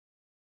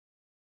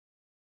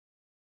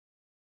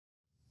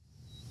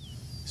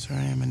Sir,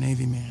 I am a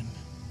Navy man.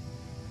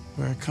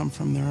 Where I come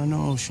from, there are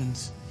no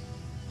oceans,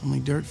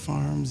 only dirt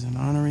farms and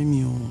ornery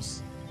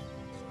mules.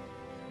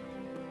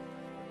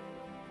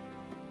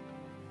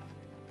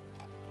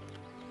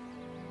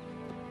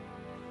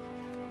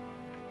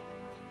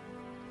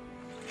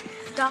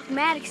 Doc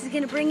Maddox is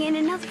gonna bring in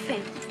another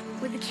family,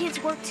 where the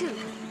kids work too.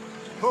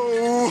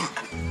 Oh!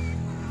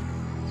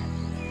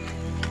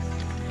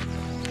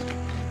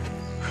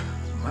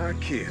 My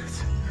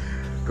kids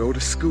go to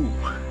school.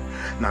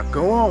 Now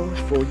go on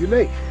before you're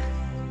late.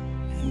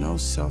 And no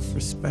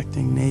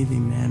self-respecting Navy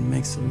man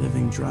makes a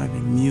living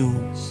driving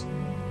mules.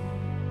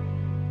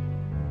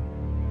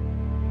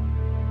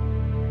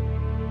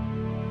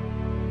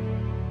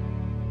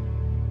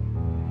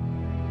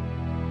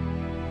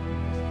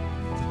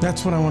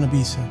 That's what I want to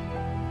be, sir.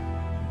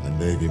 A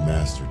Navy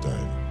master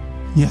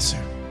diver. Yes,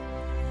 sir.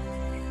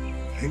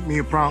 Make me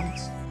a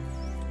promise.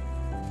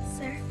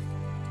 Sir?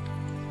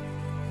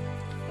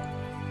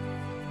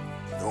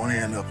 Don't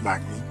end up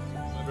like me.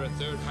 However, a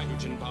third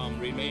hydrogen bomb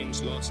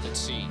remains lost at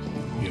sea.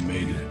 You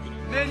made it.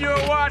 Men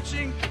you're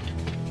watching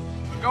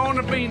are going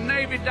to be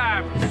Navy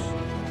divers.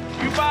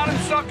 You bottom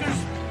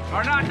suckers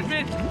are not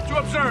fit to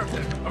observe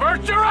them.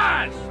 Avert your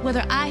eyes!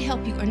 Whether I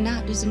help you or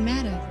not doesn't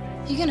matter.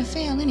 You're gonna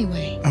fail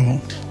anyway. I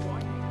won't.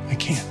 I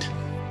can't.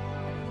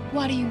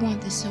 Why do you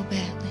want this so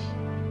badly?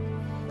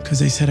 Because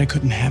they said I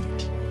couldn't have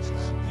it.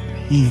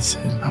 He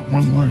said not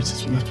one word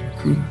since we left the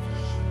recruiter.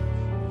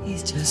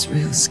 He's just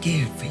real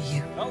scared for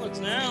you. Colors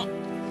now.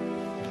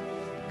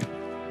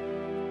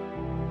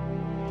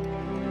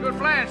 Good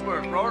flange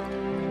work, Rourke.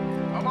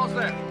 Almost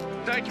there.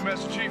 Thank you,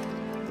 Master Chief.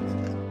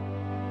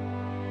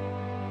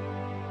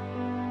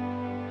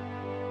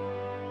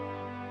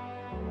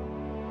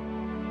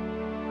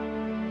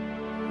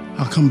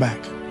 I'll come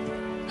back.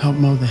 Help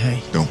mow the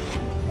hay. Don't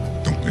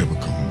ever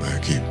come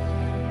back here.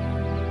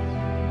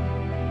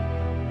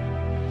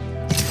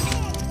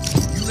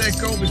 You let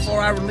go before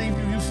I relieve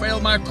you. You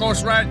failed my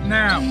course right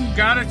now.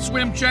 Got it,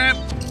 swim champ?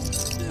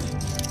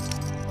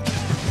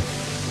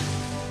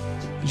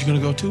 Are you gonna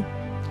go too?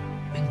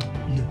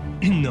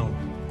 No.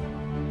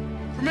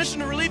 Permission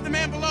to relieve the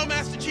man below,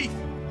 Master Chief.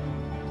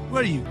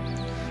 What are you?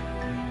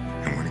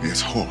 And when it gets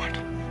hard,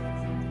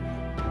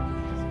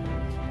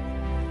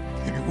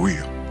 and it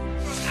will,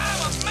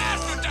 I'm a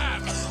master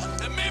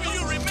diver! And maybe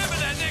you remember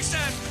that next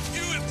time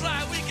you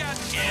imply we got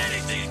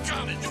anything in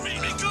common. You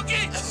read me,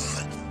 Cookie?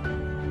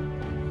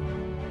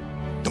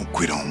 don't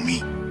quit on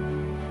me.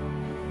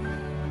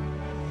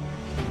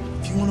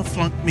 If you want to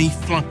flunk me,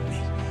 flunk me.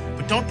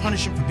 But don't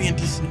punish him for being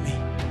decent to me.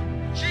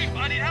 Chief,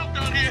 I need help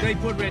down here. Stay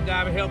put, Red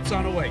Diver. Help's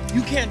on the way.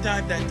 You can't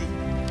dive that deep.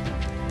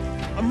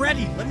 I'm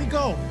ready. Let me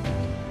go.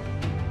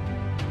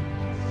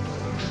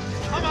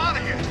 I'm out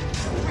of here.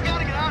 We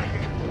gotta get out of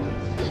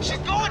here. She's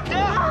going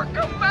down.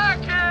 Come back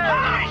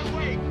here.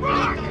 Wait.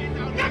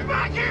 Get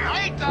back here.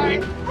 I ain't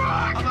dying.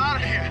 I'm out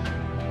of here.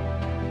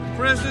 The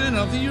President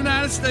of the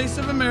United States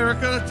of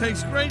America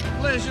takes great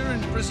pleasure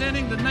in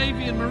presenting the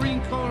Navy and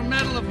Marine Corps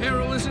Medal of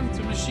Heroism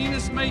to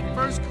Machinist Mate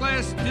First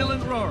Class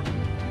Dylan Rourke,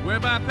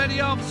 whereby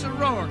Petty Officer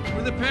Rourke,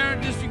 with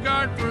apparent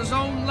disregard for his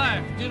own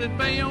life, did at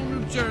Bayonne,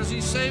 New Jersey,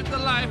 save the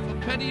life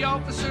of Petty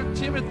Officer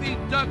Timothy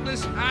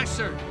Douglas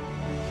Isert.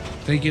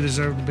 Think you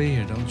deserve to be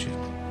here, don't you?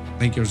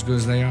 Think you're as good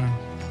as they are?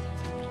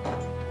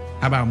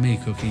 How about me,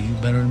 Cookie? You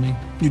better than me?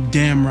 You're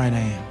damn right I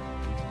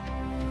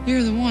am.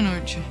 You're the one,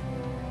 aren't you?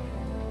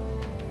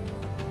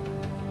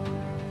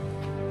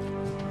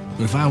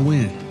 But if I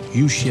win,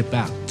 you ship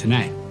out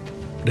tonight.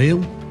 Deal?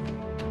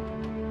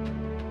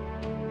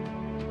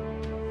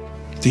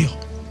 Deal.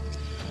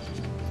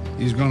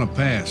 He's gonna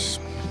pass.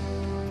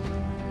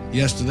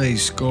 Yesterday he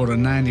scored a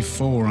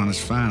 94 on his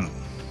final.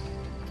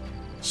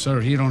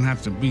 Sir, he don't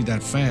have to be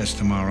that fast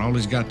tomorrow. All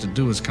he's got to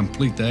do is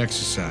complete the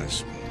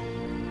exercise.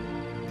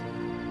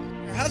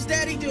 How's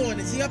Daddy doing?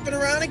 Is he up and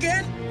around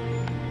again?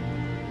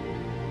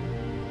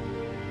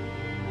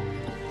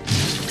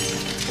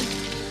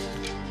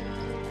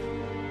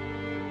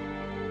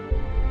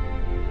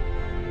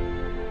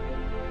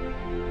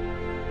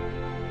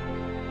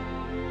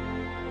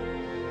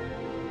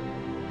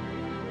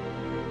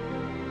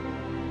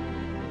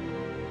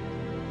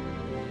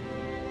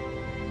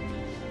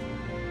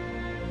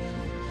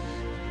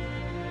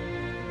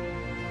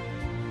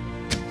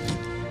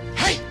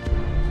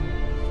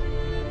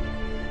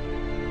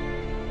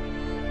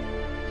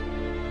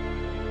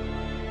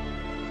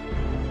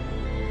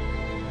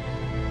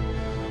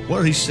 What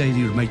did he say to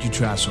you to make you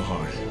try so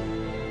hard?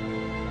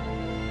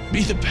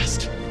 Be the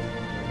best.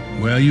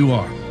 Well, you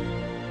are.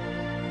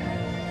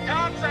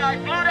 Topside,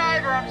 Blue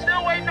Diver, I'm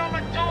still waiting on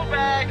my tool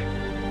bag.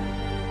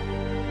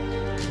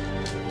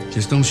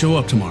 Just don't show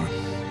up tomorrow.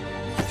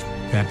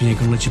 Pappy ain't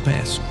gonna let you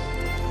pass.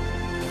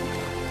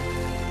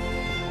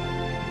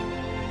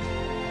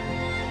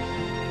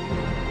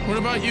 What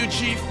about you,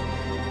 Chief?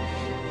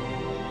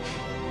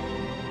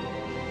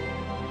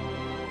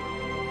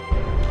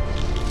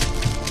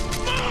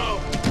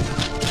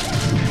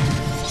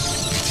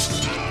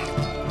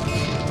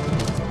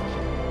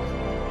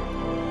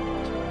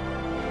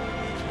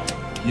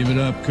 Give it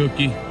up,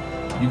 Cookie.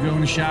 You go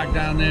into shock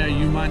down there,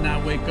 you might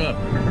not wake up.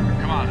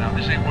 Come on now,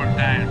 this ain't worth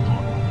dying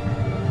for.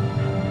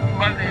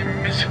 My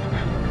name is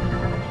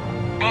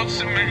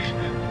Boatswain,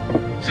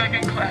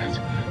 second class.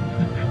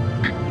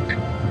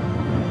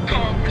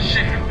 Call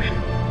Michelle.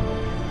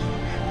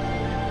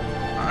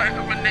 I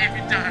am a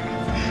Navy diver.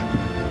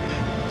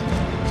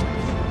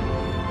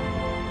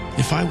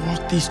 If I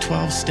walk these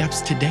 12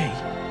 steps today,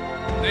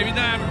 Navy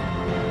diver,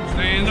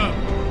 stand up.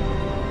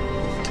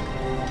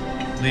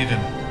 Leave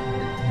him.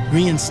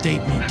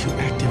 reinstate me to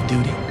active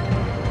duty.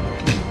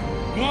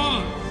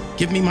 1,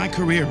 Give me my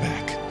career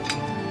back.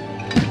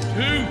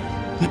 2,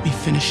 Let me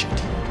finish it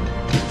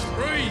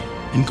 3,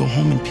 and go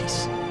home in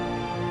peace. 4,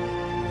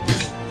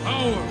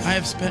 I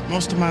have spent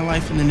most of my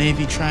life in the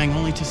Navy trying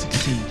only to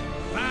succeed.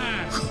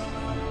 5, 6,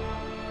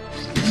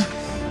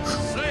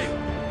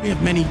 We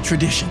have many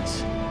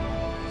traditions.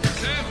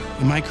 7,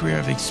 In my career,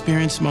 I've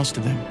experienced most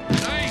of them.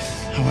 8,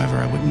 However,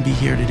 I wouldn't be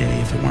here today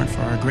if it weren't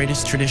for our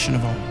greatest tradition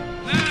of all.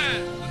 9.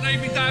 The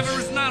Navy diver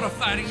is not a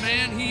fighting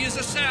man. He is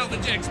a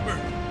salvage expert.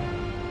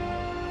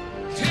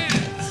 10.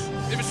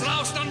 If it's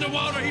lost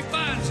underwater, he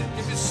finds it.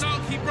 If it's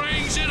sunk, he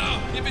brings it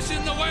up. If it's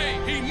in the way,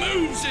 he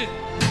moves it.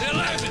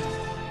 11.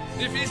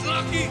 If he's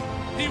lucky,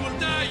 he will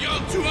die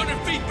young 200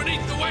 feet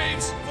beneath the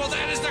waves, for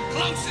that is the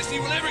closest he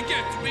will ever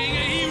get to being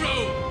a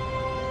hero.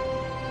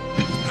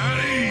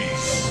 At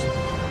ease.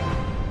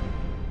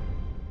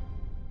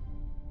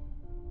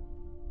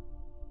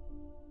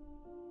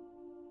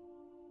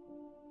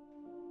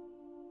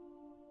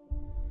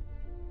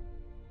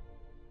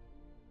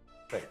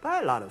 By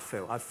a lot of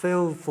fail. I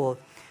failed for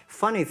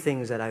funny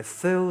things that I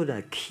failed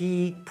a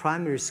key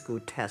primary school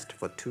test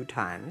for 2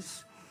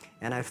 times,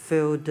 and I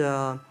failed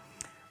 3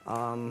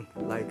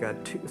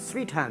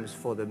 times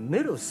for the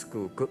middle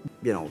school.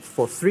 You know,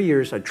 for 3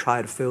 years I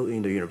tried to fail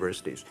in the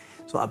universities.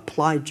 So I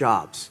applied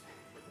jobs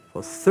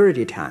for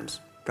 30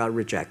 times, got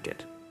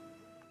rejected.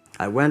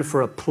 I went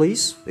for a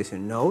police. They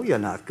said, no, you're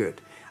not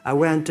good. I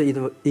went to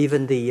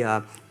even the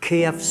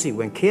KFC.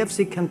 When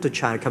KFC came to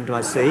China, come to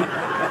my city,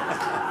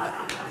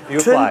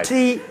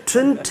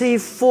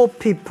 24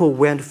 people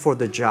went for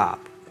the job.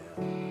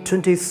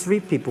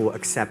 23 people were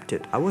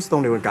accepted. I was the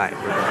only one guy.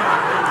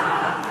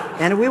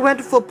 And we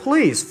went for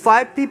police.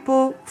 5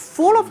 people,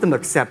 4 of them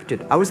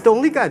accepted. I was the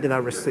only guy that did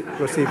not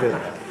receive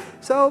it.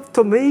 So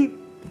to me,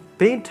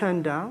 being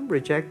turned down,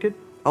 rejected.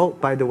 Oh,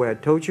 by the way, I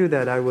told you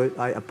that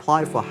I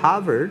applied for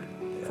Harvard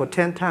for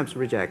 10 times,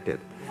 rejected.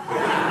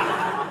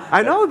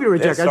 I know I'll be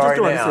rejected. I just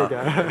don't want to say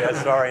that.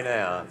 Yeah, sorry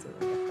now.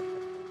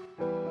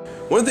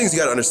 One of the things you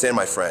gotta understand,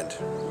 my friend,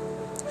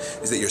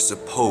 is that you're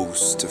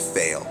supposed to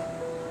fail.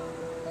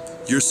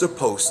 You're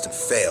supposed to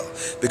fail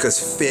because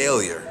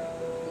failure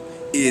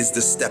is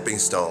the stepping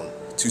stone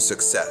to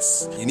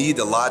success. You need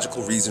the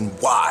logical reason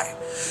why.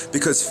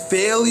 Because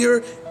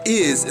failure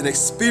is an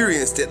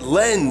experience that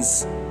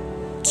lends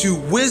to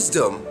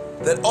wisdom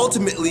that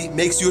ultimately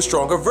makes you a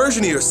stronger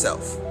version of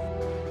yourself.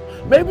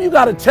 Maybe you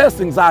got a test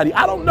anxiety,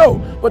 I don't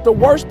know, but the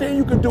worst thing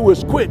you can do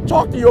is quit.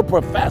 Talk to your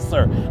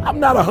professor. I'm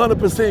not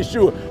 100%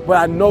 sure, but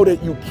I know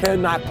that you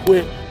cannot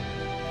quit.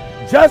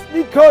 Just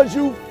because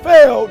you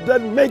failed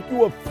doesn't make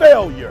you a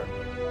failure.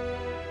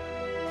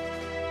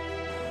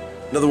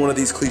 Another one of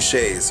these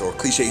cliches or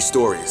cliche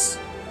stories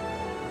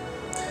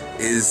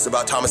is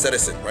about Thomas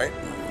Edison, right?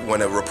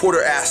 When a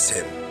reporter asked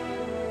him,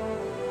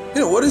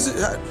 you know, what is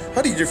it,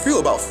 how did you feel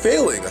about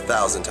failing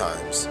 1,000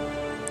 times?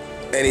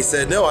 And he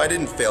said, no, I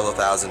didn't fail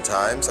 1,000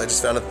 times. I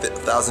just found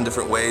 1,000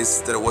 different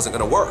ways that it wasn't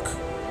gonna work.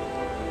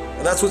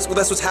 And that's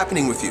what's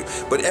happening with you.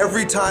 But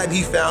every time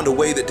he found a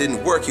way that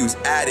didn't work, he was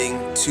adding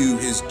to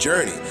his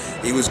journey.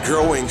 He was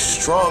growing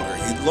stronger.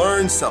 He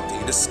learned something,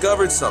 he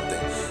discovered something.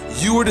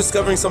 You are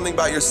discovering something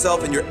about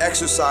yourself and you're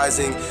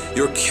exercising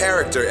your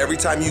character every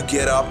time you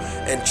get up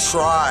and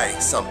try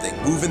something,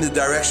 move in the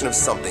direction of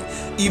something,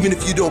 even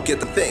if you don't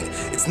get the thing.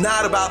 It's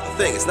not about the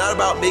thing. It's not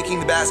about making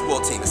the basketball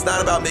team. It's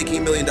not about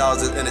making $1 million,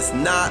 and it's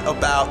not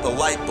about the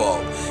light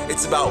bulb.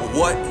 It's about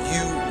what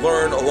you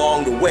learn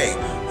along the way,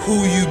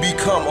 who you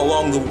become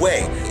along the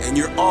way, and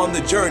you're on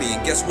the journey.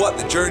 And guess what?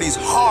 The journey's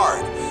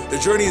hard. The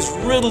journey is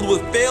riddled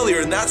with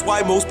failure, and that's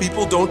why most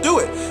people don't do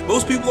it.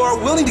 Most people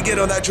aren't willing to get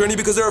on that journey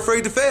because they're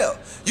afraid to fail.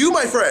 You,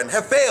 my friend,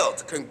 have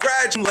failed.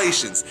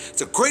 Congratulations. It's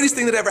the greatest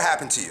thing that ever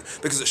happened to you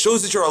because it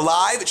shows that you're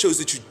alive, it shows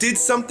that you did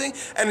something,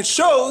 and it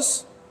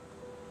shows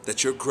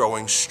that you're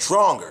growing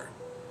stronger.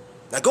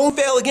 Now go and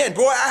fail again,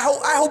 bro.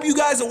 I hope you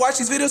guys that watch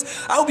these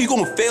videos, I hope you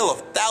go and fail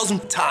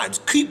 1,000 times.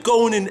 Keep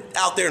going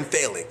out there and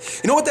failing.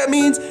 You know what that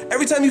means?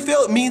 Every time you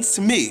fail, it means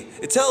to me,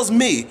 it tells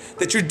me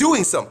that you're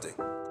doing something.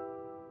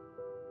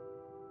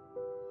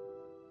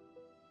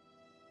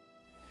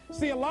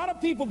 See, a lot of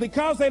people,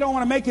 because they don't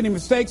want to make any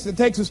mistakes, it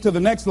takes us to the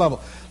next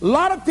level. A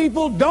lot of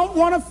people don't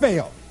want to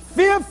fail.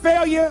 Fear of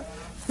failure,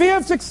 fear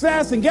of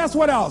success, and guess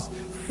what else?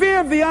 Fear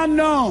of the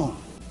unknown.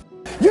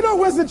 You know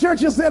what Winston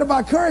Churchill said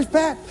about courage,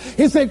 Pat?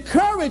 He said,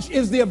 courage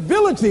is the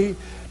ability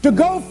to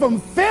go from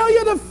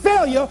failure to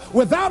failure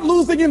without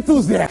losing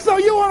enthusiasm. So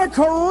you want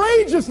to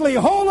courageously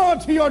hold on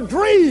to your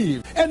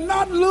dream and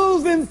not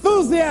lose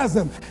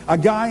enthusiasm. A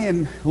guy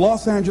in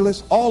Los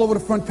Angeles, all over the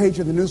front page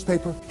of the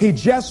newspaper, he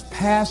just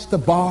passed the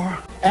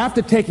bar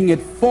after taking it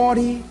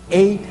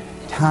 48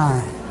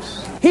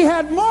 times. He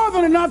had more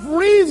than enough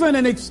reason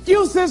and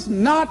excuses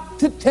not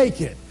to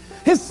take it.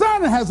 His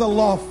son has a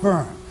law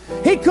firm.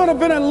 He could have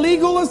been a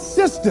legal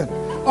assistant,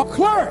 a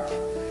clerk,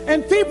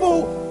 and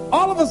people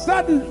all of a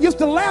sudden used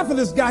to laugh at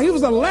this guy. He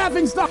was a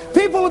laughing stock.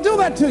 People would do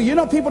that to you. You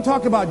know, people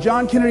talk about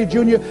John Kennedy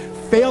Jr.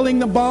 failing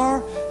the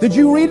bar. Did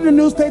you read in the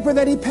newspaper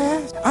that he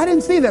passed? I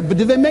didn't see that, but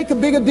did they make a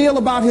bigger deal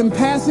about him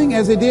passing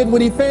as they did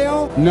when he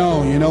failed?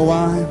 No, you know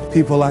why?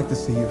 People like to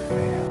see you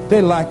fail.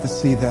 They like to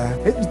see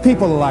that.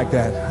 People are like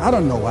that. I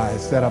don't know why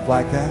it's set up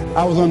like that.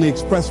 I was on the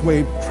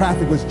expressway,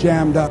 traffic was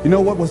jammed up. You know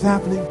what was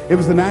happening? It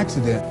was an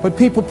accident. But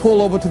people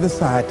pull over to the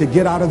side to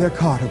get out of their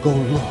car to go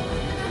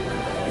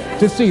look,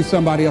 to see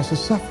somebody else's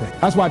suffering.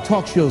 That's why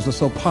talk shows are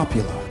so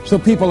popular. So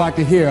people like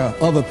to hear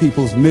other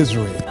people's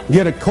misery,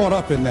 get caught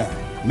up in that.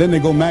 Then they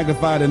go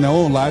magnify it in their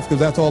own lives because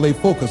that's all they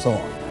focus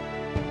on.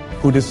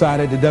 Who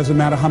decided it doesn't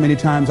matter how many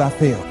times I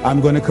fail. I'm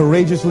going to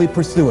courageously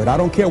pursue it. I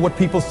don't care what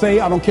people say.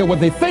 I don't care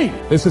what they think.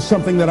 This is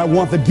something that I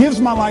want that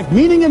gives my life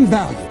meaning and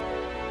value.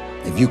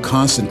 If you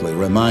constantly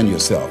remind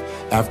yourself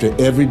after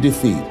every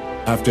defeat,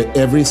 after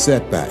every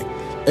setback,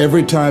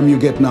 every time you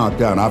get knocked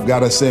down, I've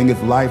got a saying, if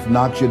life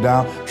knocks you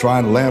down, try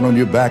and land on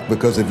your back,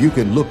 because if you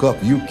can look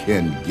up, you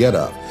can get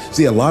up.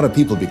 See, a lot of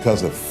people,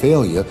 because of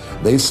failure,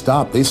 they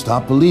stop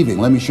believing.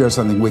 Let me share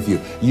something with you.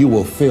 You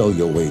will fail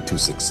your way to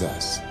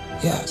success.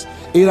 Yes.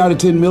 8 out of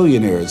 10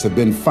 millionaires have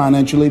been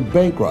financially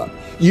bankrupt.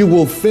 You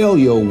will fail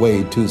your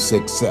way to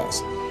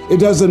success.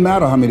 It doesn't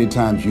matter how many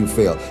times you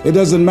fail. It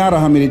doesn't matter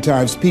how many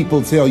times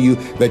people tell you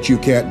that you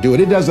can't do it.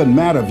 It doesn't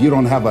matter if you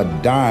don't have a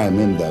dime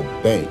in the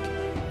bank.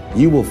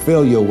 You will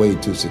fail your way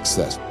to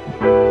success.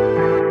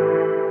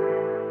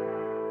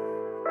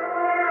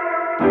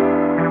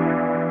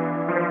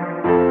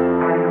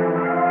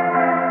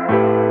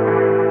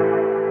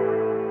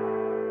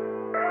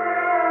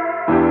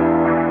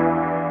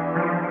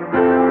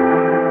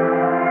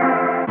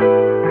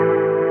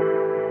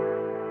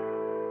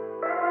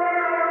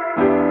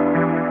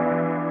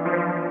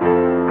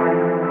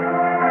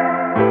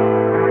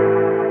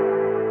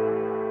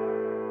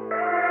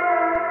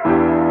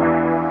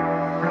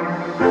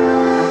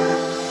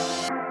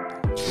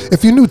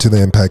 If you're new to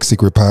the Impact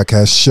Secret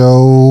Podcast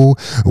show,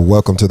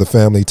 welcome to the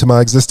family. To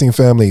my existing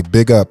family,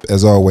 big up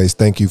as always.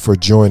 Thank you for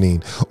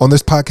joining. On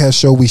this podcast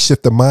show, we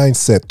shift the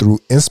mindset through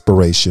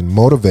inspiration,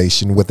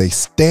 motivation with a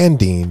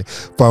standing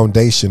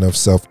foundation of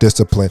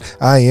self-discipline.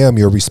 I am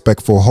your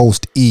respectful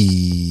host,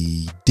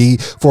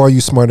 ED. For all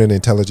you smart and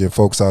intelligent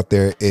folks out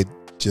there, it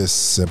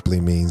just simply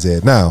means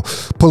Ed. Now,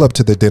 pull up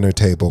to the dinner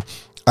table.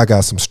 I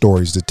got some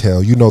stories to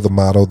tell. You know the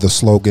motto, the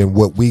slogan,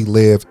 what we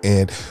live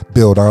and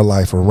build our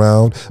life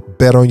around.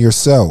 Bet on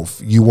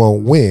yourself. You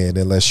won't win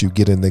unless you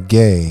get in the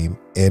game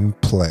and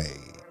play.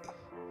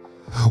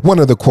 One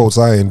of the quotes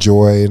I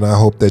enjoy, and I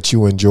hope that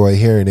you enjoy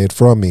hearing it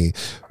from me,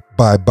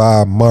 by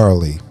Bob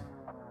Marley.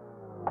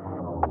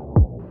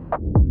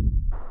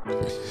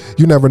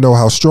 You never know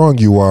how strong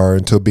you are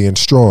until being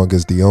strong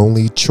is the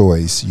only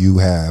choice you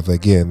have.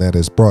 Again, that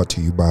is brought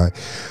to you by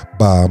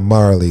Bob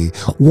Marley.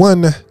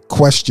 One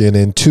question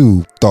and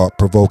two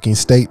thought-provoking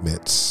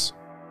statements.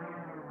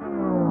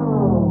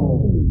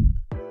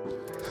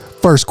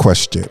 First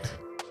question,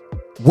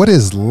 what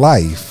is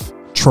life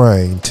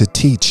trying to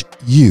teach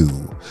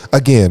you?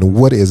 Again,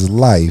 what is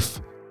life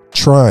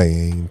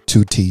trying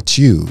to teach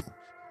you?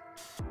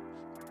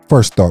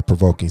 First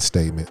thought-provoking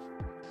statement.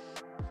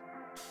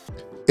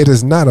 It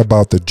is not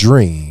about the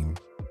dream.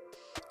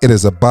 It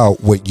is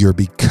about what you're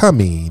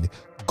becoming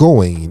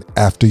going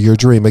after your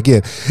dream.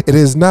 Again, it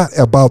is not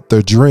about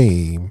the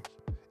dream.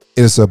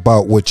 It is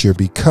about what you're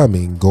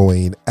becoming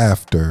going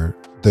after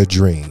the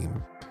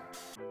dream.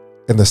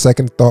 And the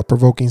second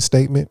thought-provoking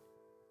statement,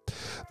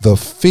 the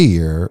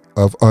fear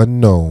of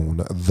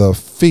unknown, the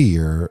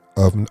fear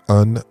of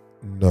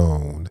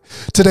unknown.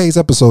 Today's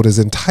episode is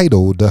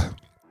entitled,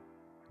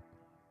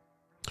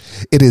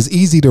 It is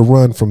easy to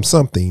run from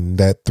something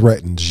that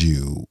threatens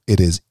you.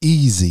 It is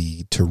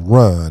easy to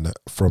run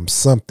from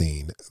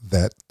something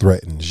that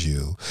threatens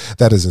you.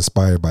 That is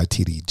inspired by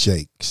T.D.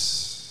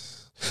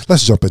 Jakes.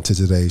 Let's jump into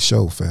today's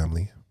show,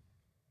 family.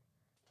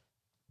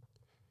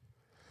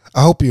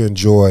 I hope you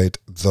enjoyed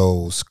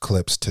those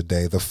clips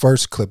today. The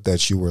first clip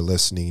that you were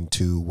listening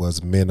to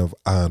was Men of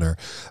Honor.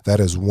 That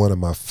is one of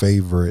my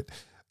favorite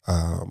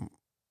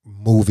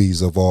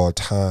movies of all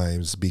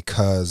times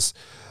because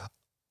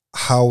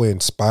how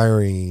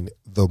inspiring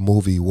the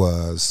movie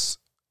was,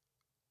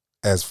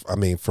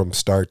 from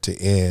start to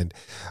end.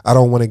 I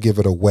don't want to give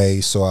it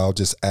away, so I'll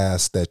just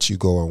ask that you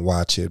go and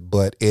watch it.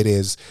 But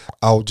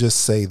I'll just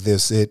say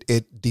this,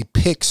 it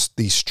depicts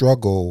the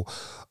struggle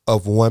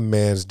of one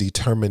man's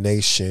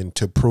determination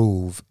to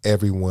prove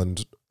everyone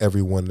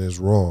is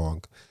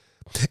wrong.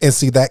 And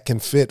see, that can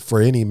fit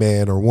for any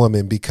man or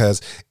woman,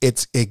 because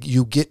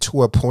you get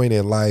to a point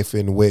in life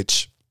in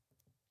which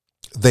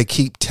they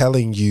keep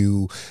telling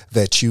you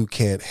that you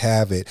can't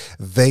have it.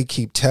 They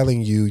keep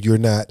telling you you're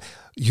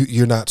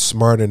not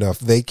smart enough.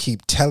 They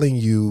keep telling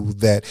you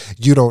that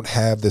you don't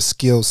have the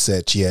skill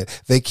set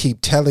yet. They keep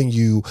telling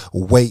you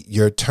wait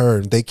your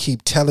turn. They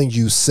keep telling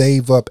you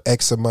save up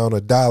X amount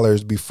of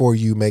dollars before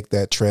you make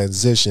that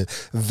transition.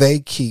 They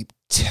keep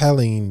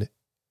telling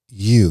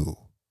you.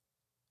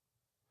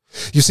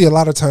 You see, a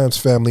lot of times,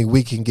 family,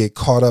 we can get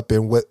caught up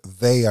in what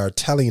they are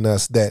telling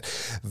us, that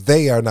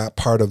they are not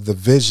part of the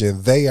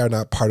vision. They are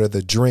not part of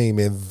the dream,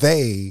 and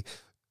they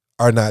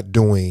are not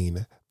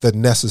doing the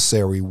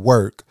necessary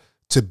work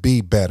to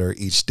be better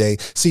each day.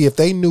 See, if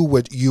they knew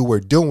what you were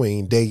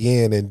doing day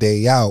in and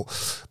day out,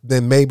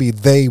 then maybe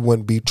they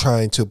wouldn't be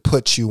trying to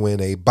put you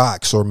in a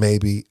box, or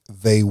maybe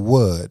they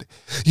would.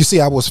 You see,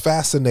 I was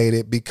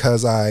fascinated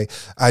because I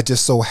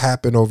just so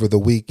happened over the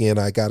weekend,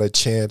 I got a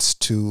chance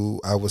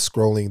I was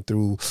scrolling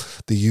through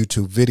the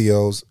YouTube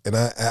videos, and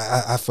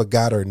I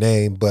forgot her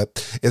name,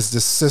 but it's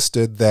the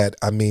sister that,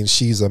 I mean,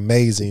 she's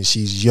amazing.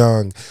 She's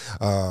young,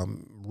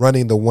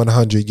 running the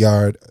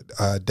 100-yard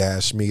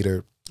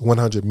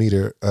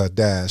 100-meter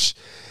dash,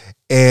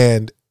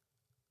 and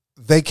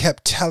they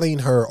kept telling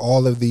her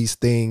all of these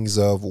things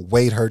of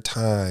wait her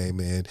time,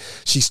 and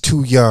she's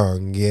too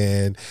young,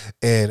 and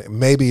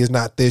maybe it's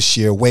not this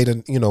year. Wait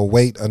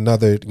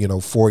another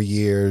 4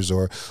 years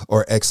or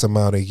X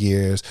amount of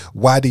years.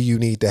 Why do you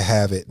need to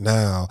have it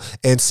now?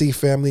 And see,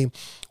 family,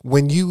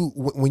 when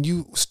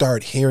you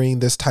start hearing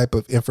this type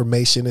of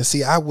information, and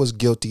see, I was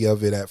guilty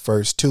of it at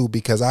first too,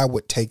 because I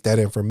would take that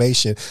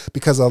information,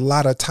 because a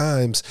lot of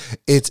times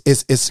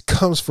it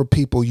comes from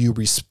people you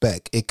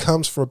respect. It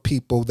comes from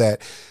people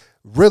that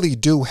really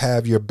do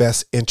have your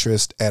best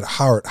interest at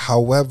heart.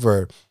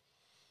 However,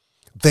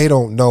 they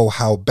don't know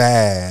how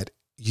bad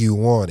you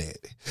want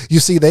it. You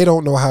see, they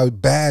don't know how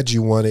bad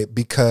you want it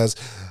because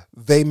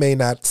they may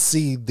not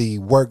see the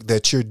work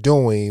that you're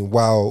doing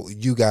while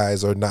you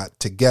guys are not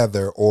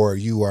together, or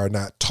you are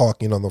not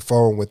talking on the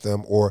phone with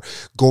them or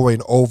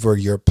going over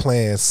your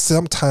plans.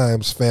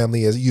 Sometimes,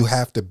 family, you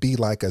have to be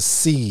like a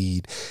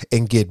seed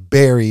and get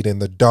buried in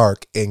the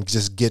dark and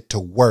just get to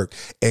work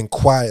and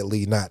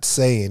quietly not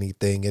say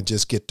anything and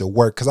just get to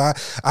work. Because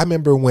I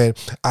remember when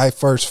I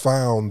first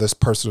found this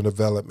personal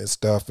development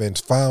stuff and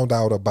found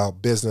out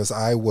about business,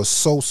 I was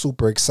so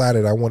super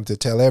excited. I wanted to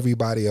tell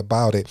everybody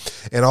about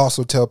it and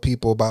also tell people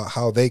about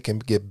how they can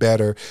get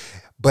better,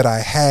 but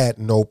I had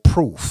no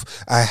proof.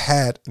 I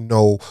had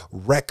no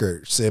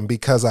records, and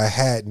because I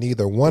had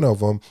neither one of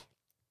them,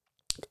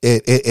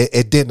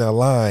 it didn't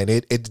align.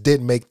 It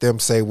didn't make them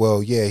say,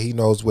 well, yeah, he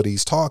knows what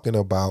he's talking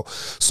about.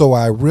 So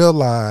I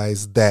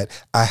realized that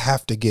I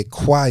have to get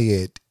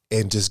quiet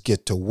and just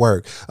get to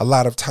work. A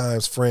lot of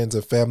times friends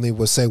and family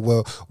will say,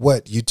 well,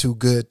 what, you too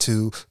good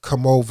to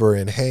come over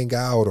and hang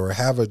out or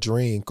have a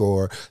drink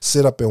or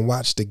sit up and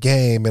watch the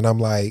game? And I'm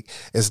like,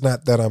 it's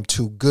not that I'm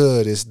too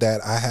good. It's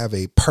that I have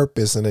a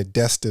purpose and a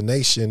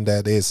destination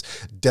that is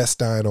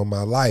destined on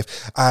my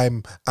life.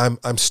 I'm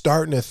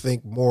starting to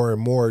think more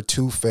and more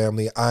too,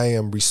 family. I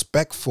am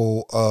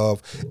respectful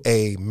of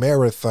a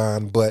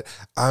marathon, but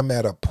I'm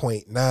at a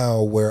point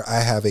now where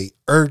I have a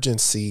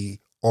urgency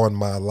on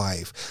my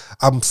life.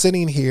 I'm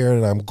sitting here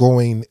and I'm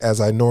going, as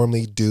I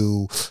normally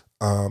do,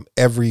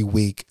 every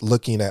week,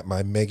 looking at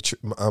my metrics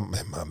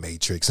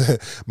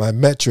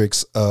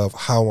of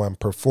how I'm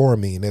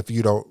performing. If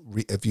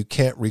you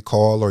can't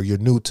recall, or you're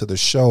new to the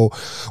show,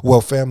 well,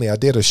 family, I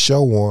did a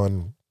show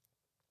on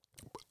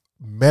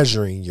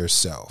measuring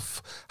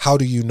yourself. How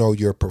do you know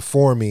you're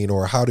performing,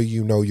 or how do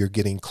you know you're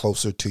getting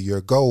closer to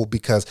your goal?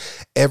 Because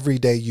every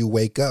day you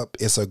wake up,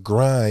 it's a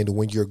grind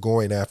when you're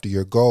going after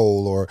your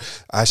goal, or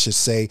I should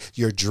say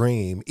your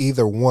dream.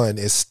 Either one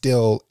is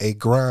still a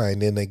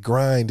grind, and a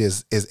grind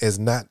is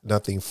not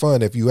nothing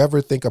fun. If you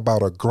ever think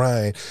about a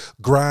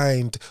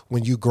grind,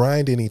 when you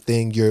grind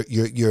anything,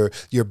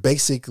 you're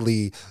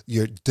basically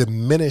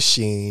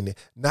diminishing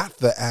not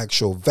the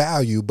actual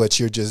value,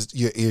 but you're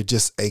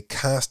just a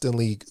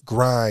constantly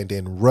grind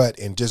and rut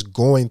and just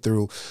going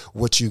through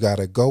what you got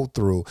to go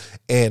through.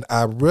 And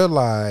I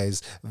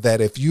realize that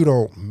if you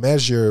don't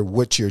measure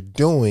what you're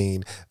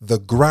doing, the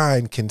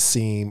grind can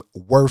seem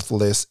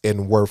worthless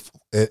and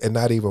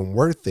not even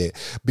worth it,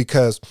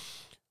 because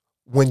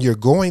when you're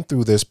going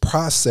through this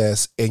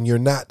process and you're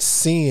not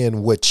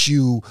seeing what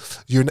you're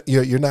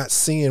not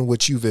seeing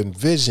what you've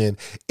envisioned,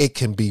 it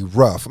can be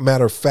rough.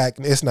 Matter of fact,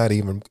 it's not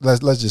even,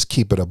 let's just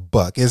keep it a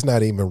buck. It's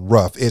not even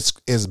rough.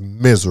 It's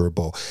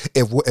miserable.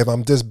 If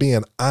I'm just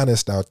being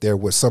honest out there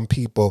with some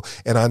people,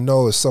 and I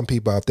know there's some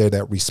people out there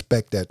that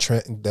respect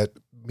that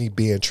me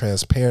being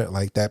transparent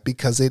like that,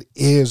 because it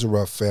is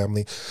rough,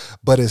 family,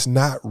 but it's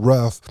not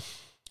rough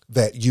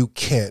that you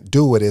can't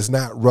do it. It's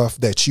not rough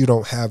that you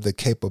don't have the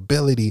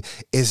capability.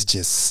 It's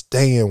just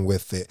staying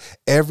with it.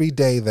 Every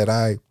day that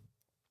I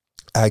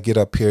get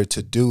up here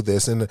to do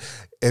this, and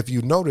if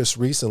you notice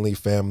recently,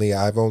 family,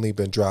 I've only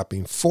been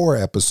dropping 4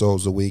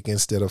 episodes a week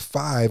instead of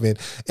 5.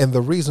 And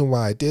the reason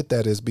why I did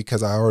that is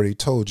because I already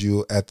told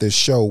you at this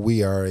show,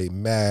 we are a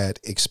mad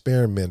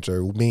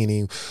experimenter,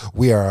 meaning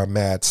we are a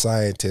mad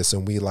scientist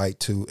and we like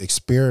to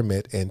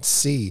experiment and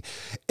see.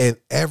 And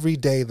every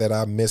day that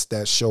I miss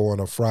that show on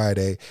a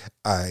Friday,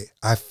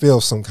 I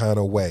feel some kind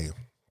of way.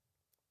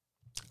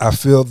 I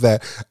feel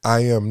that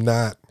I am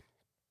not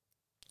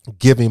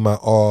giving my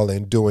all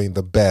and doing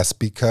the best,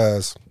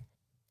 because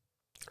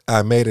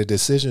I made a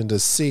decision to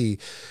see,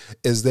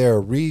 is there a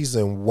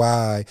reason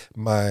why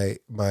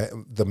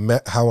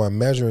how I'm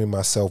measuring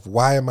myself?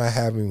 Why am I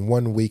having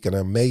one week an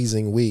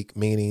amazing week,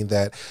 meaning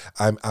that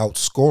I'm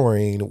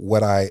outscoring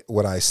what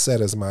I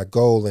set as my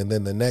goal, and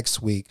then the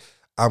next week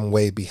I'm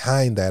way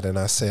behind that? And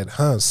I said,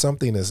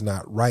 something is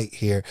not right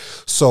here.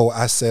 So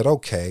I said,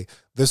 okay,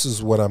 this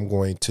is what I'm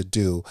going to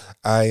do.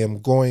 I am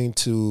going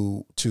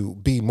to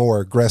be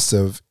more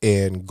aggressive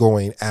in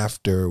going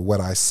after what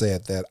I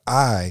said that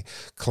I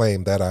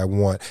claim that I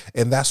want.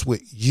 And that's what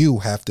you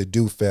have to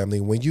do,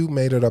 family. When you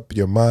made it up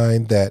your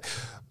mind that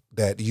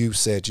you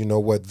said, you know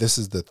what, this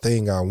is the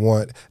thing I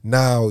want,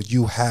 now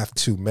you have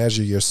to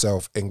measure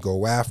yourself and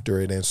go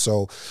after it. And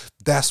so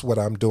that's what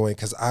I'm doing,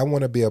 because I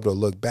want to be able to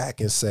look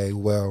back and say,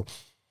 well,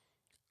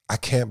 I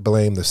can't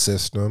blame the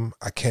system.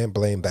 I can't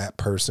blame that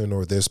person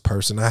or this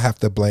person. I have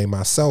to blame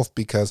myself,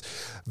 because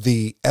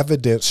the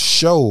evidence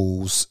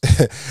shows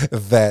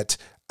that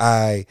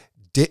I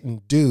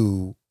didn't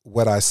do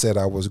what I said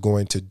I was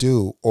going to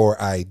do,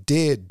 or I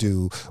did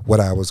do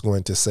what I was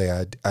going to say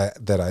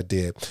that I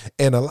did.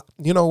 And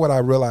you know what I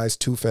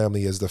realized too,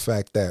 family, is the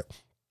fact that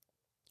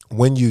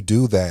when you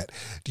do that,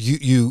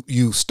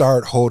 you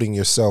start holding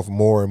yourself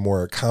more and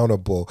more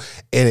accountable,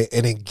 and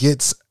it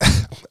gets,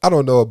 I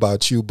don't know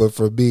about you, but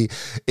for me,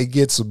 it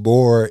gets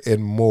more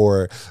and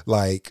more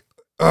like,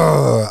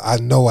 I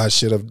know I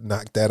should have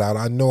knocked that out.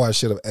 I know I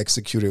should have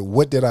executed.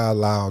 What did I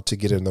allow to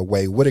get in the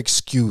way? What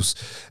excuse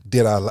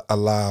did I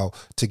allow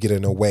to get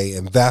in the way?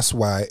 And that's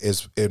why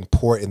it's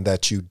important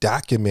that you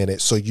document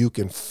it, so you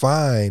can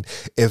find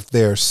if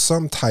there's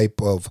some type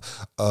of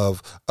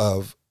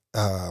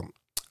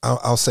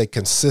I'll say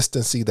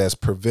consistency that's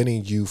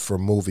preventing you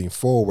from moving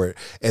forward,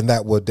 and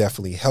that will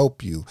definitely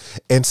help you.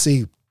 And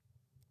see,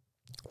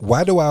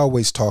 why do I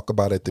always talk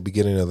about at the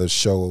beginning of the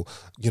show,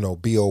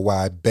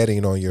 BOY,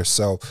 betting on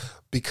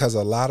yourself? Because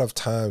a lot of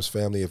times,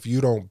 family, if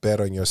you don't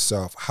bet on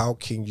yourself, how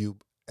can you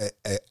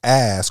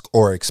ask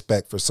or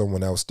expect for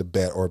someone else to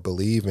bet or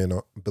believe in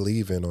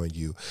on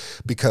you?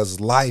 Because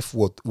life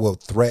will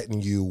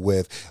threaten you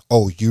with,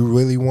 oh, you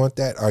really want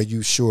that? Are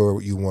you sure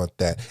you want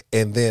that?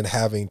 And then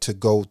having to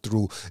go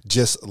through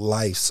just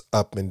life's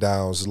up and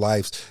downs,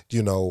 life's,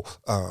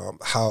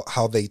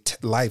 how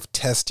life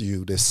tests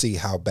you to see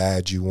how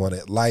bad you want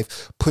it.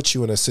 Life puts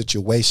you in a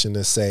situation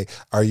to say,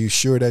 are you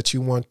sure that you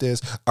want this?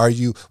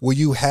 Will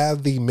you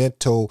have the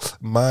mental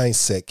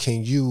mindset?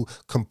 Can you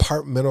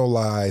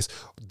compartmentalize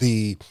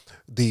the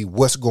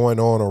what's going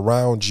on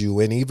around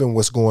you and even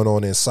what's going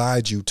on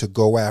inside you to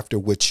go after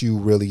what you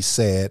really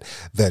said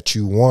that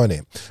you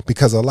wanted?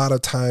 Because a lot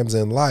of times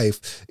in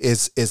life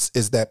is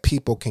that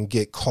people can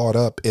get caught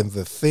up in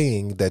the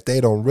thing that they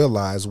don't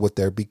realize what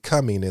they're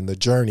becoming in the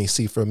journey.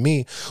 See, for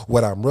me,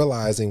 what I'm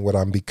realizing, what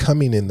I'm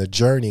becoming in the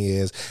journey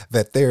is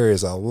that there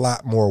is a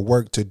lot more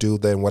work to do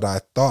than what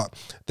I thought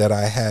that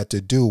I had to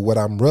do. What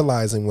I'm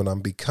realizing when I'm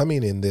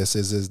becoming in this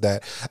is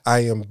that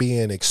I am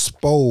being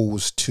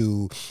exposed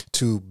to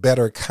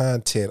better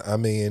content.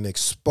 I'm being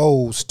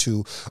exposed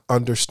to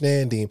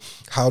understanding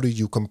how do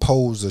you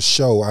compose a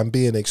show. I'm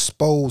being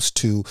exposed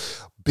to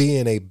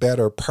being a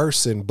better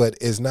person, but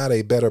it's not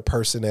a better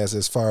person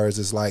as far as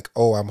it's like,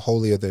 oh, I'm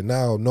holier than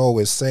thou. No,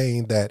 it's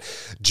saying that,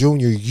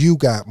 Junior, you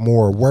got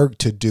more work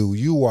to do.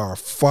 You are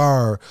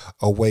far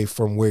away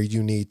from where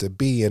you need to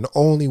be. And the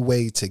only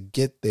way to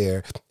get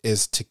there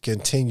is to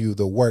continue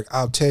the work.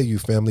 I'll tell you,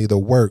 family, the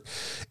work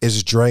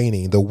is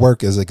draining. The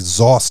work is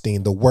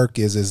exhausting. The work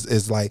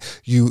is like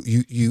you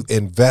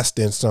invest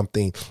in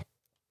something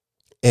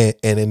and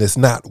it's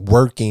not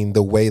working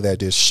the way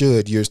that it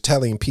should. You're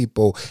telling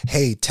people,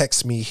 hey,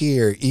 text me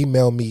here,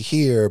 email me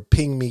here,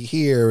 ping me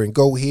here, and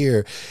go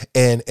here.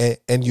 And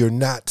you're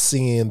not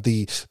seeing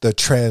the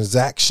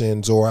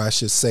transactions, or I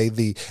should say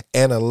the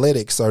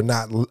analytics are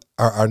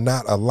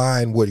not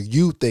aligned what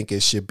you think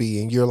it should be.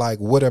 And you're like,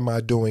 what am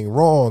I doing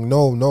wrong?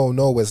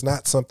 No, it's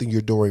not something you're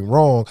doing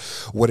wrong.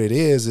 What it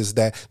is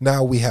that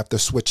now we have to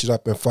switch it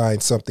up and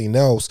find something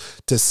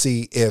else to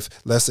see if,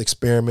 let's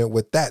experiment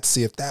with that,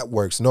 see if that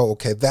works. No,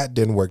 okay, that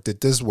didn't work. Did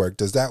this work?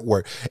 Does that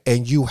work?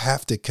 And you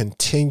have to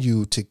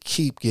continue to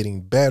keep getting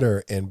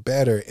better and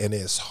better. And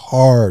it's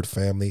hard,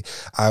 family.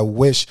 I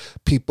wish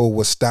people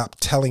would stop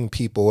telling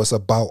people it's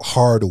about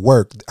hard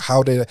work.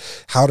 How did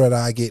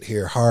I get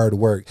here? Hard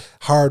work.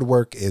 Hard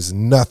work is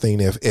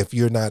nothing if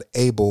you're not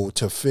able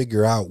to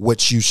figure out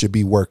what you should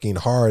be working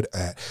hard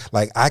at.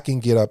 Like, I can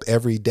get up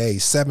every day,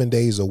 7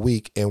 days a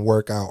week, and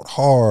work out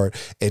hard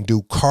and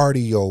do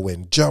cardio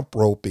and jump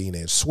roping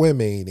and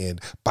swimming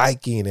and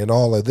biking and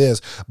all of this.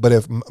 but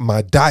if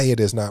my diet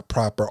is not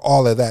proper,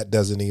 all of that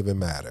doesn't even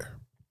matter.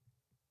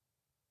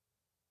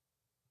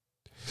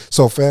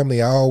 So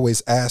family, I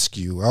always ask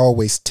you, I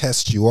always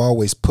test you, I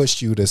always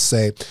push you to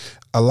say,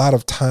 a lot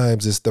of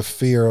times it's the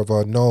fear of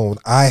unknown.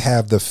 I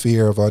have the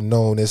fear of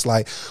unknown. It's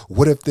like,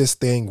 what if this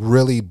thing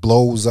really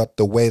blows up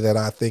the way that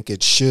I think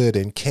it should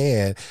and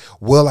can?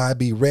 Will I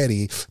be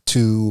ready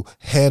to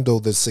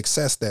handle the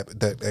success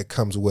that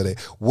comes with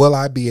it? Will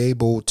I be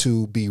able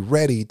to be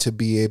ready to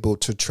be able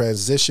to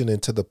transition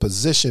into the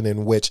position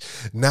in which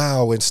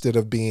now, instead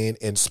of being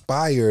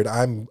inspired,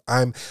 I'm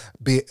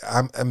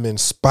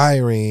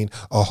inspiring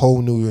a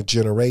whole new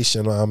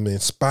generation. I'm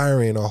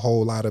inspiring a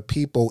whole lot of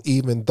people,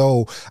 even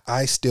though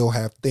I still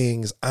have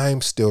things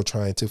I'm still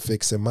trying to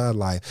fix in my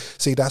life.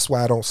 See, that's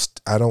why I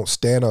don't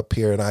stand up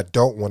here, and I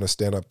don't want to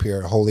stand up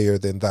here holier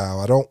than thou.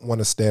 I don't want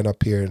to stand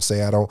up here and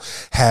say I don't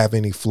have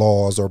any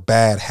flaws or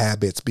bad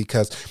habits,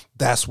 because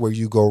that's where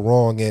you go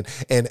wrong. And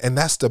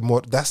that's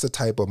the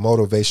type of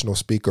motivational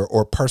speaker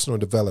or personal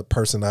developed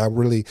person I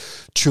really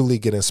truly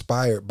get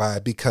inspired by,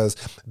 because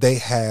they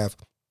have,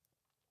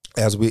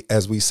 as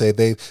we say,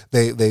 they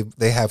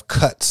have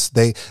cuts.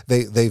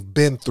 They've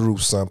been through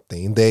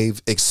something.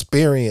 They've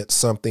experienced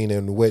something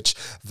in which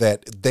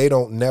that they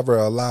don't never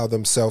allow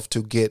themselves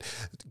to get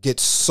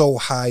so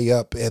high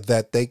up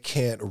that they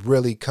can't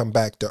really come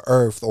back to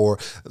earth, or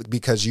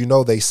because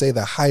they say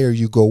the higher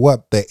you go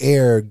up, the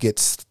air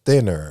gets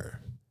thinner.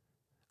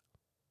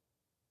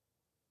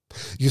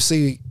 You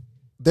see,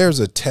 there's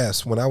a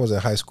test. When I was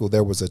in high school,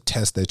 there was a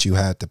test that you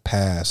had to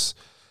pass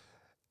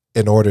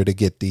in order to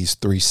get these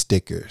 3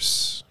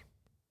 stickers.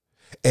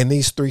 And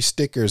these 3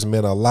 stickers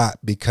meant a lot,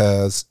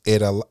 because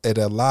it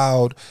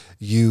allowed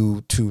you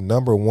to,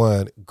 number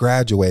one,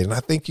 graduate. And I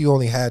think you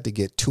only had to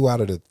get 2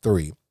 out of the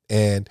 3.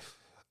 And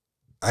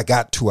I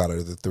got 2 out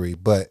of the 3,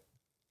 but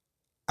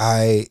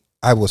I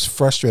was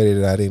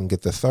frustrated that I didn't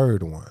get the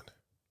 3rd one.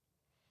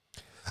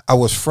 I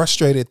was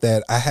frustrated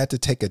that I had to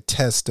take a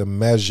test to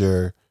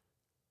measure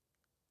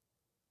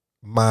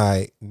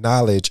my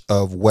knowledge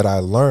of what I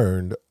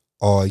learned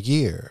all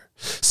year.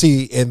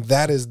 See, and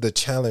that is the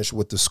challenge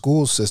with the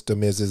school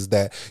system is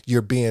that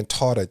you're being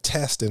taught a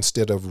test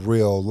instead of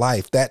real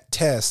life. That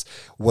test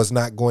was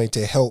not going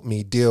to help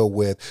me deal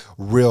with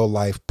real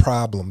life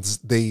problems.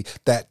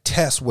 That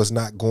test was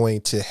not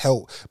going to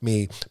help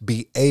me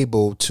be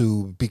able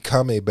to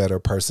become a better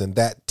person.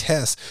 That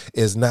test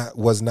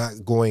was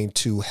not going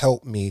to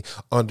help me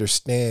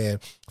understand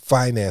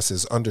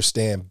finances,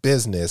 understand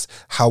business.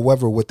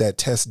 However, what that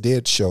test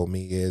did show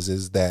me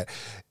is that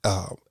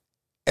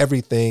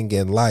everything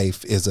in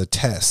life is a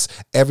test.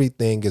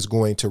 Everything is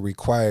going to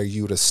require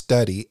you to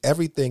study.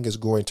 Everything is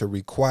going to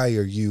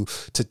require you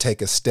to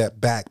take a step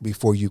back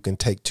before you can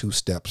take 2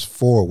 steps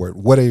forward.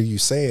 What are you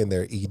saying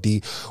there,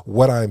 ED?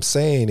 What I'm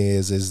saying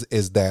is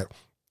that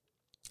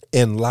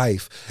in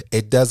life,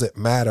 it doesn't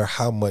matter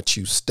how much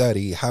you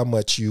study, how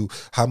much you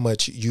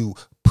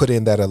put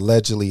in that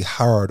allegedly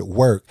hard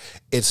work.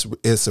 It's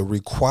a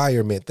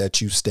requirement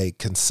that you stay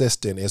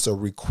consistent. It's a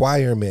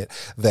requirement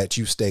that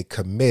you stay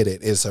committed.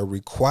 It's a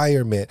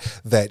requirement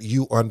that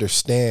you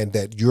understand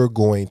that you're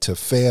going to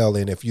fail.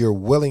 And if you're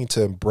willing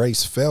to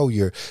embrace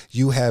failure,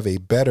 you have a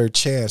better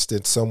chance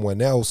than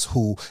someone else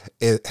who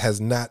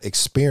has not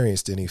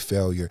experienced any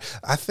failure.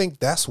 I think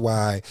that's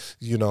why,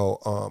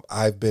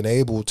 I've been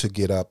able to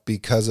get up,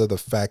 because of the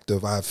fact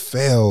of I've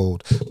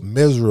failed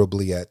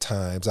miserably at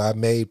times. I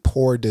made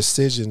poor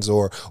decisions,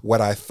 or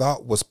what I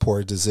thought was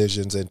poor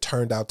decisions, and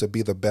turned out to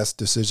be the best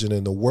decision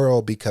in the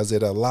world, because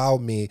it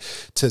allowed me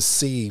to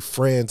see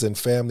friends and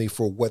family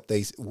for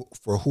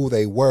who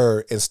they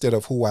were instead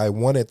of who I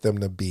wanted them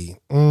to be.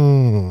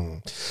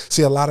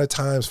 See, a lot of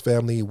times,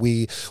 family,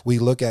 we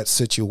look at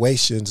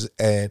situations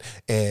and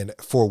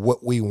for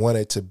what we want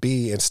it to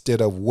be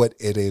instead of what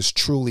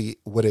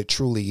it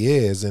truly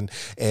is. And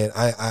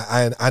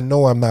I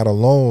know I'm not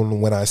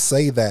alone when I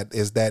say that,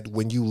 is that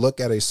when you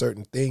look at a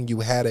certain thing, you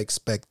had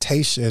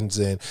expectations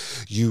and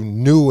you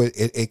knew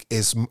it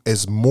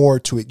is more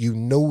to it. You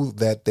know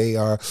that they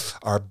are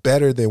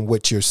better than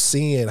what you're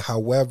seeing.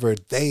 However,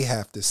 they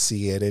have to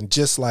see it. And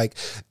just like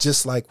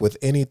with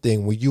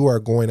anything, when you are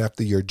going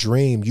after your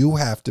dream, you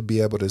have to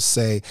be able to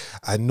say,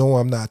 I know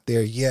I'm not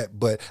there yet,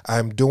 but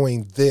I'm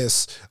doing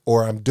this,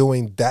 or I'm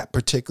doing that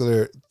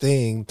particular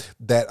thing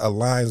that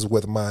aligns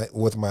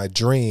with my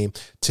dream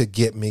to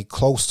get me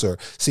closer.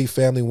 See,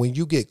 family, when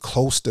you get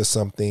close to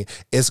something,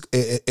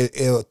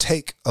 it'll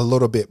take a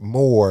little bit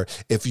more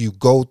if you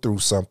go through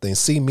something.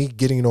 See, me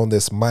getting on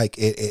this mic,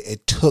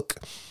 it took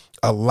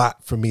a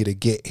lot for me to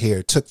get here.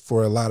 It took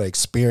for a lot of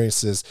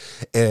experiences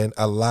and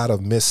a lot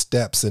of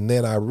missteps. And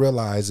then I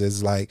realized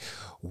is like,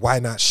 why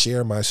not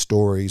share my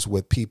stories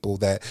with people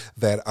that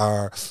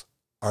are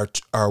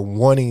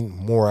wanting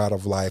more out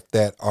of life,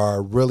 that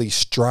are really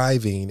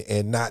striving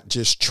and not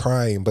just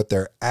trying, but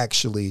they're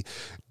actually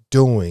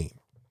doing.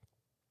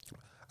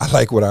 I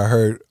like what I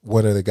heard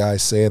one of the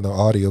guys say in the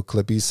audio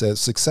clip. He said,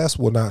 success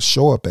will not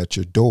show up at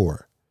your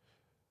door.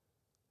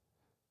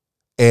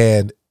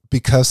 And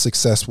because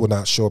success will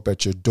not show up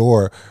at your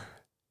door,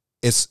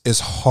 it's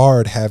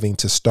hard having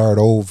to start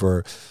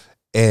over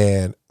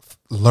and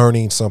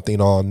learning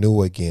something all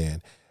new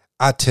again.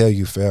 I tell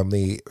you,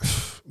 family,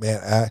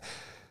 man,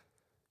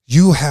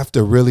 you have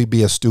to really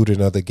be a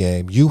student of the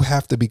game. You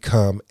have to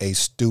become a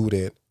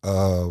student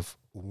of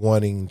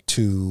wanting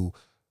to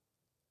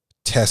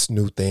test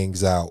new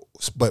things out,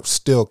 but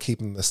still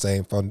keeping the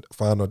same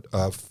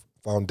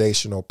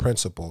foundational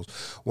principles.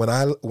 When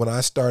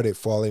I started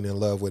falling in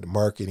love with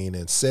marketing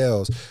and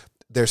sales,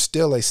 there's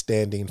still a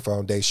standing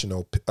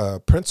foundational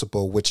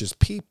principle, which is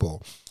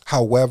people.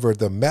 However,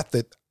 the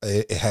method,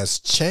 it has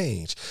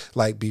changed.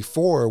 Like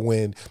before,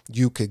 when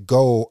you could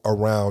go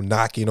around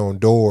knocking on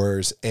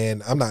doors,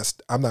 and I'm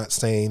not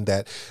saying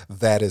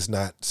that is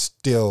not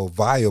still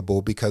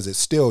viable, because it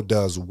still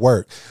does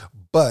work,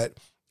 but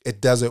it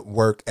doesn't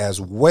work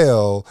as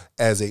well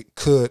as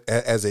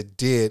it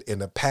did in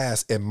the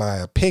past, in my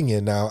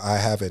opinion. Now, I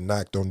haven't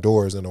knocked on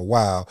doors in a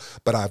while,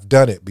 but I've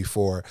done it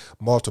before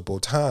multiple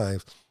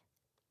times.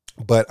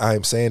 But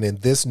I'm saying, in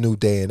this new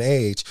day and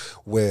age,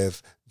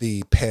 with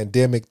the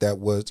pandemic that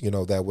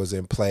was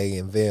in play,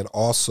 and then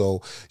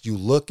also you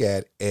look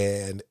at,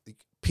 and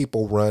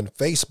people run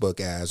Facebook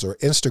ads or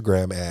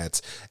Instagram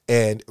ads,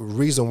 and the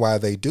reason why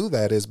they do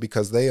that is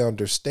because they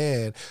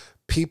understand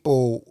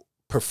people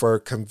prefer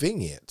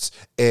convenience.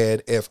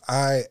 And if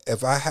I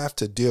have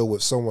to deal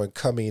with someone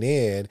coming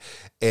in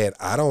and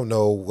I don't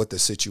know what the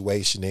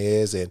situation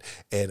is, and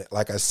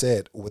like I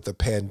said, with the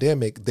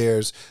pandemic,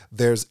 there's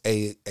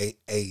a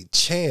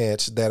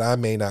chance that I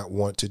may not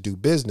want to do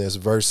business,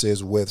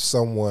 versus with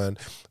someone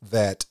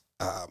that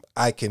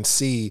I can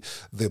see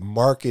the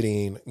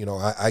marketing.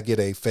 I get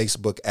a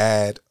Facebook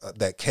ad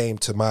that came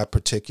to my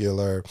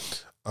particular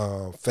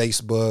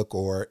Facebook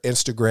or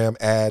Instagram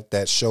ad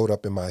that showed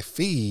up in my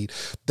feed,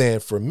 then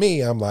for me,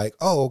 I'm like,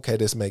 oh, okay,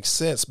 this makes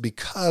sense,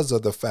 because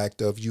of the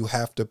fact of you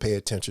have to pay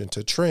attention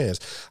to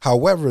trends.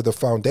 However, the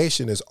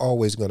foundation is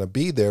always going to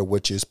be there,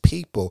 which is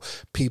people.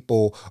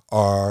 People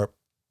are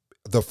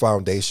the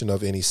foundation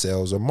of any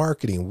sales or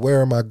marketing.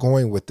 Where am I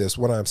going with this?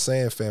 What I'm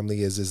saying,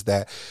 family, is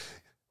that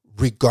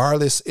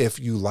regardless if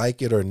you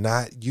like it or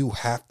not, you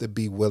have to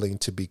be willing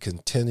to be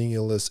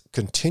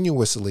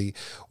continuously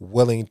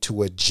willing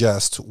to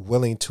adjust,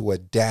 willing to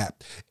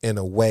adapt in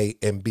a way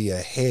and be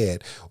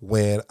ahead.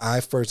 When I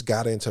first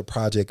got into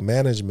project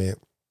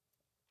management,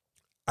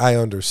 I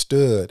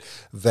understood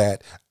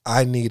that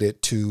I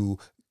needed to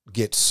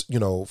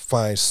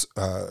find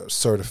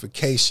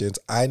certifications.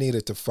 I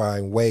needed to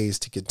find ways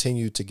to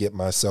continue to get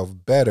myself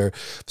better,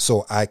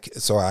 so I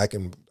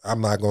can,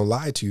 I'm not going to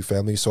lie to you,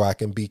 family, so I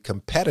can be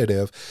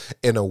competitive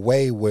in a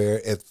way where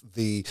if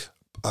the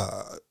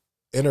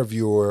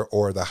interviewer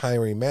or the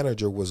hiring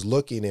manager was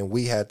looking and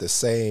we had the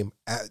same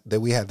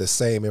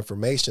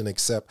information,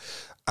 except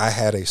I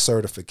had a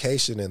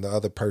certification and the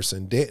other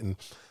person didn't,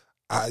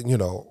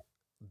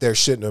 there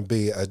shouldn't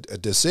be a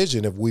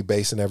decision if we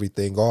basing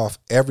everything off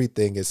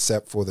everything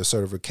except for the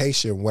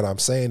certification. What I'm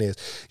saying is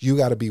you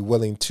got to be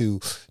willing to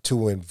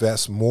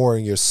invest more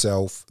in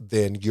yourself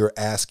than you're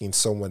asking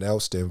someone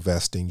else to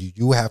invest in you.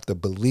 You have to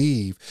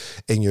believe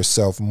in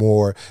yourself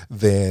more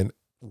than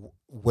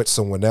what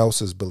someone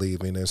else is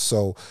believing. And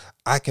so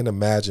I can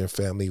imagine,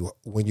 family,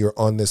 when you're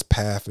on this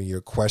path and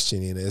you're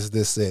questioning, is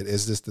this it?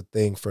 Is this the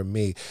thing for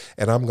me?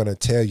 And I'm going to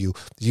tell you,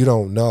 you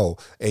don't know.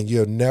 And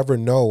you'll never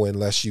know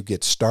unless you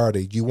get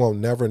started. You won't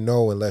never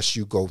know unless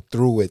you go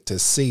through it to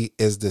see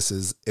if this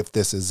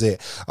is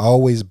it. I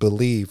always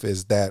believe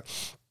is that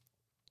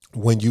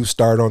when you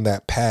start on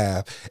that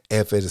path,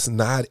 if it is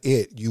not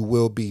it, you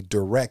will be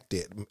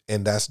directed.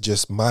 And that's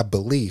just my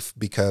belief,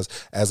 because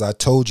as I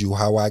told you,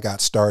 how I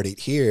got started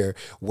here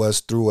was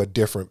through a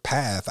different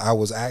path. I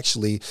was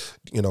actually,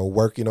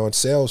 working on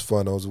sales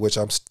funnels, which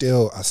I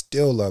still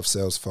love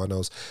sales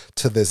funnels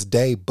to this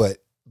day, but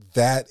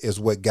that is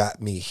what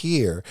got me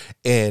here.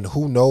 And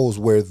who knows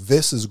where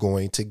this is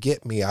going to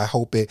get me. I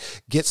hope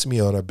it gets me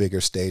on a bigger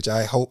stage.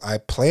 I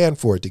plan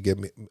for it to get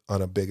me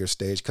on a bigger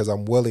stage, because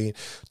I'm willing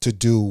to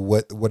do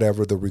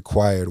whatever the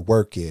required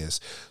work is.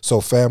 So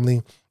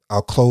family,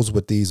 I'll close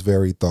with these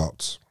very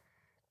thoughts.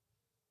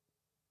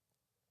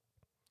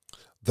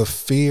 The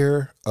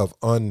fear of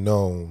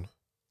unknown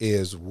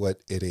is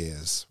what it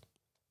is.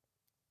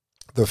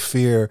 The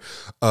fear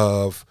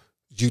of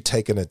you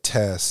taking a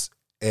test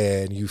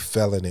and you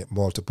failing it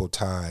multiple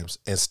times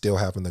and still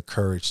having the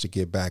courage to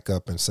get back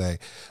up and say,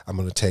 I'm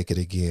going to take it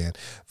again.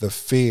 The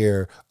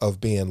fear of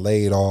being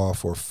laid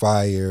off or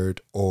fired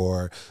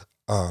or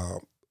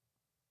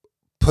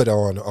put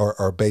on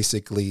or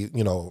basically,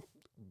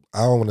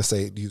 I don't want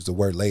to use the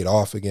word laid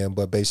off again,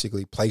 but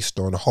basically placed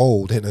on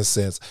hold in a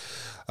sense,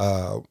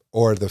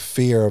 or the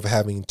fear of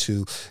having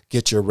to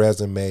get your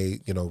resume,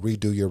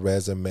 redo your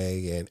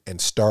resume and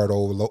start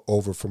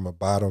over from a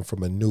bottom,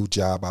 from a new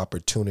job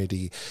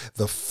opportunity.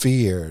 The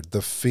fear,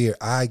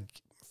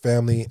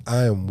 family,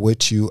 I am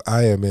with you.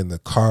 I am in the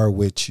car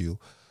with you.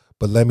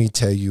 But let me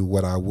tell you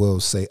what I will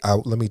say.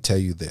 Let me tell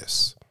you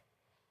this.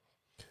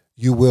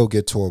 You will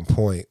get to a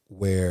point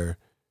where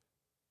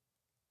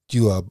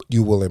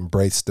you will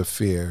embrace the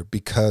fear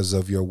because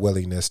of your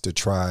willingness to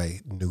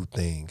try new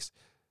things.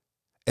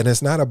 And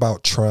it's not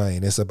about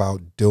trying, it's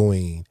about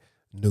doing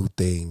new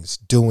things,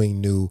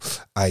 doing new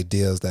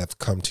ideas that have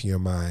come to your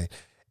mind.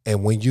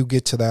 And when you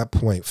get to that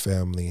point,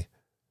 family,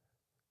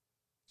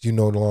 you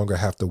no longer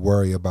have to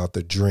worry about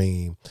the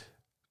dream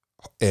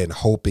and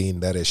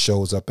hoping that it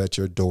shows up at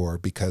your door,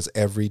 because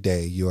every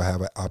day you'll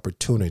have an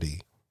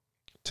opportunity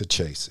to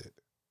chase it.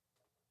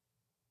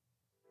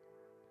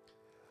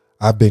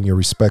 I've been your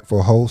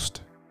respectful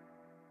host,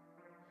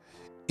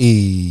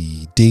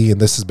 ED, and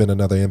this has been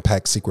another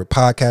Impact Secret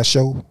Podcast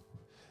show,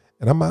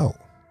 and I'm out.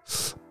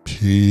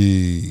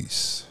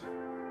 Peace.